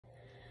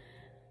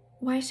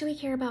Why should we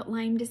care about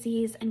Lyme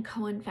disease and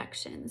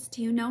co-infections?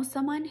 Do you know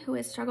someone who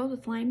has struggled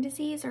with Lyme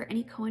disease or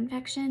any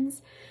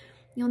co-infections?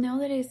 You'll know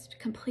that it is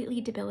completely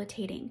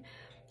debilitating.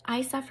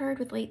 I suffered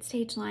with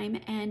late-stage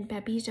Lyme and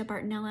Babesia,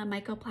 Bartonella,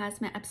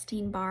 Mycoplasma,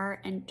 Epstein-Barr,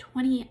 and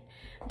 20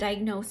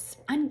 diagnosed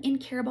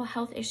incurable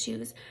health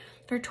issues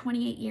for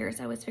 28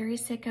 years. I was very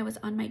sick. I was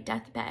on my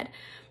deathbed.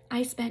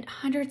 I spent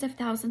hundreds of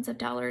thousands of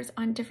dollars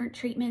on different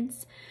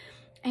treatments,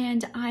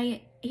 and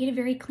I ate a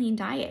very clean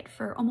diet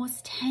for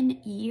almost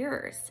 10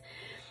 years,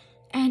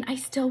 and I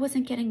still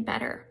wasn't getting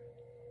better.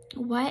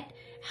 What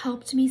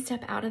helped me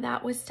step out of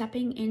that was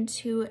stepping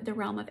into the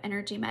realm of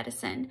energy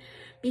medicine,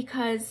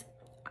 because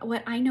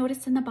what I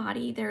noticed in the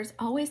body, there's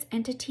always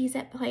entities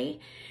at play.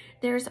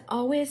 There's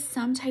always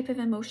some type of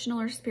emotional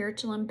or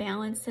spiritual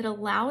imbalance that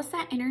allows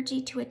that energy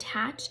to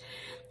attach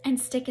and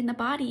stick in the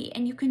body.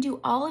 And you can do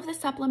all of the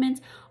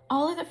supplements,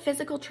 all of the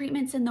physical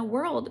treatments in the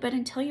world, but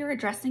until you're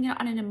addressing it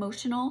on an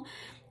emotional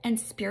and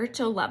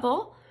spiritual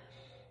level,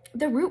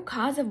 the root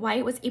cause of why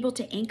it was able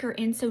to anchor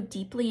in so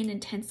deeply and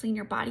intensely in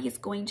your body is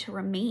going to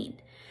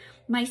remain.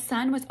 My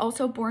son was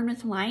also born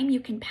with Lyme. You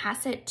can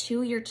pass it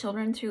to your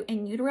children through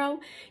in utero.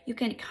 You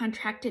can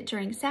contract it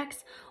during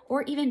sex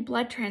or even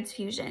blood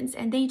transfusions.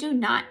 And they do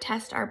not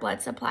test our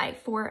blood supply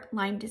for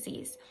Lyme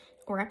disease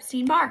or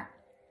Epstein-Barr.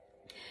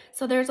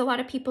 So there's a lot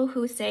of people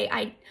who say,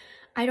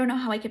 I don't know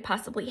how I could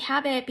possibly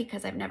have it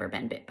because I've never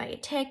been bit by a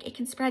tick. It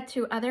can spread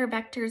through other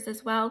vectors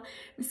as well.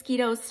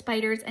 Mosquitoes,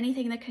 spiders,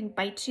 anything that can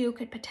bite you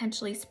could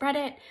potentially spread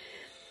it.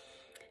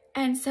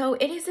 And so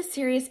it is a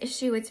serious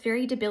issue. It's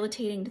very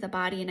debilitating to the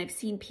body. And I've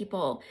seen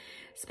people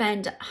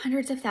spend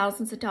hundreds of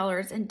thousands of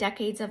dollars and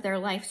decades of their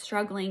life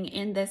struggling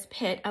in this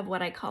pit of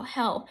what I call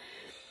hell.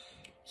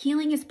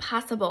 Healing is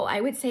possible.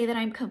 I would say that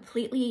I'm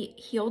completely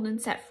healed and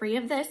set free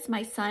of this.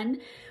 My son,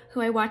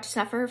 who I watched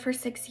suffer for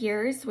 6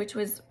 years, which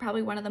was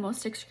probably one of the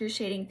most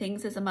excruciating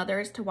things as a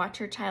mother, is to watch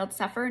your child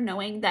suffer,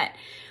 knowing that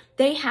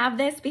they have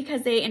this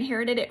because they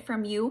inherited it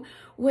from you,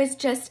 was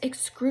just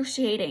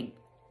excruciating.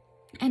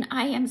 And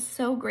I am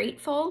so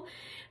grateful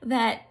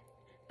that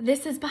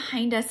this is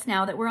behind us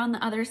now, that we're on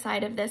the other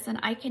side of this, and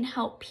I can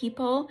help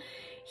people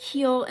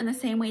heal in the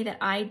same way that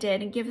I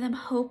did and give them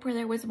hope where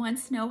there was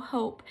once no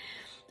hope.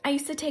 I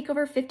used to take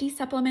over 50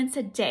 supplements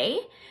a day,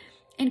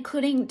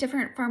 including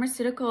different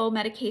pharmaceutical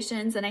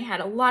medications, and I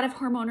had a lot of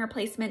hormone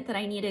replacement that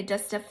I needed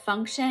just to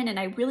function, and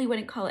I really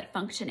wouldn't call it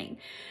functioning.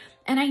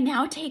 And I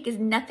now take is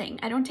nothing.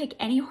 I don't take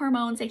any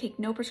hormones. I take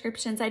no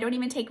prescriptions. I don't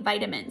even take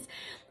vitamins.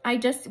 I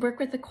just work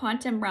with the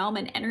quantum realm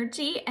and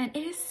energy, and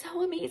it is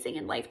so amazing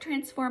and life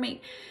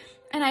transforming.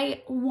 And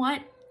I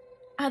want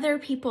other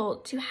people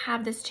to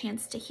have this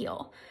chance to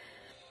heal.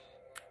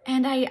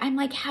 And I'm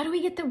like, how do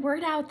we get the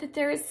word out that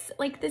there's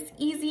like this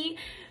easy,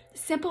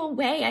 simple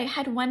way? I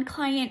had one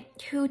client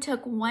who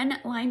took one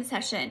Lyme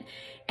session,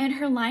 and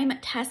her Lyme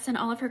tests and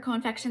all of her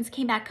co-infections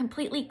came back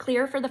completely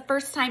clear for the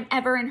first time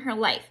ever in her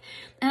life.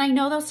 And I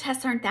know those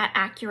tests aren't that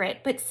accurate,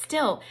 but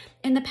still,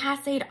 in the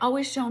past, they'd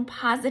always shown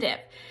positive.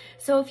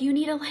 So if you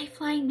need a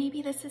lifeline,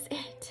 maybe this is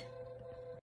it.